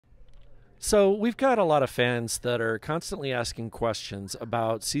So we've got a lot of fans that are constantly asking questions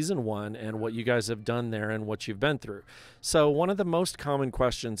about season one and what you guys have done there and what you've been through. So one of the most common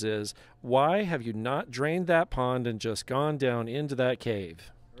questions is, why have you not drained that pond and just gone down into that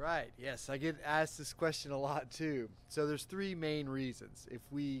cave? Right, yes, I get asked this question a lot too. So there's three main reasons. If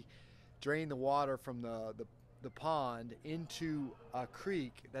we drain the water from the pond into a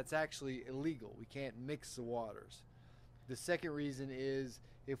creek, that's actually illegal. We can't mix the waters. The second reason is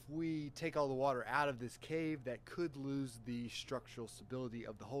if we take all the water out of this cave, that could lose the structural stability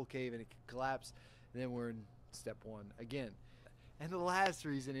of the whole cave and it could collapse, and then we're in step one again. And the last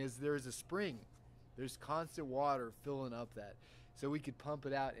reason is there's a spring. There's constant water filling up that. So we could pump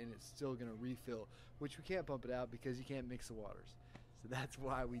it out and it's still going to refill, which we can't pump it out because you can't mix the waters. So that's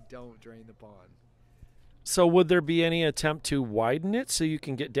why we don't drain the pond. So would there be any attempt to widen it so you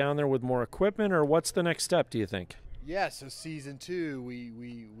can get down there with more equipment, or what's the next step, do you think? Yeah, so season two,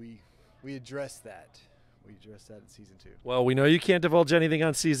 we addressed that. We addressed that in season two. Well, we know you can't divulge anything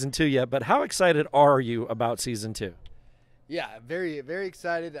on season two yet, but how excited are you about season two? Yeah, very, very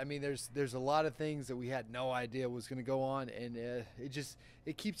excited. I mean, there's a lot of things that we had no idea was going to go on, and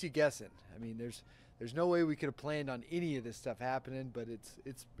it keeps you guessing. I mean, there's no way we could have planned on any of this stuff happening, but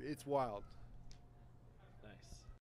it's wild.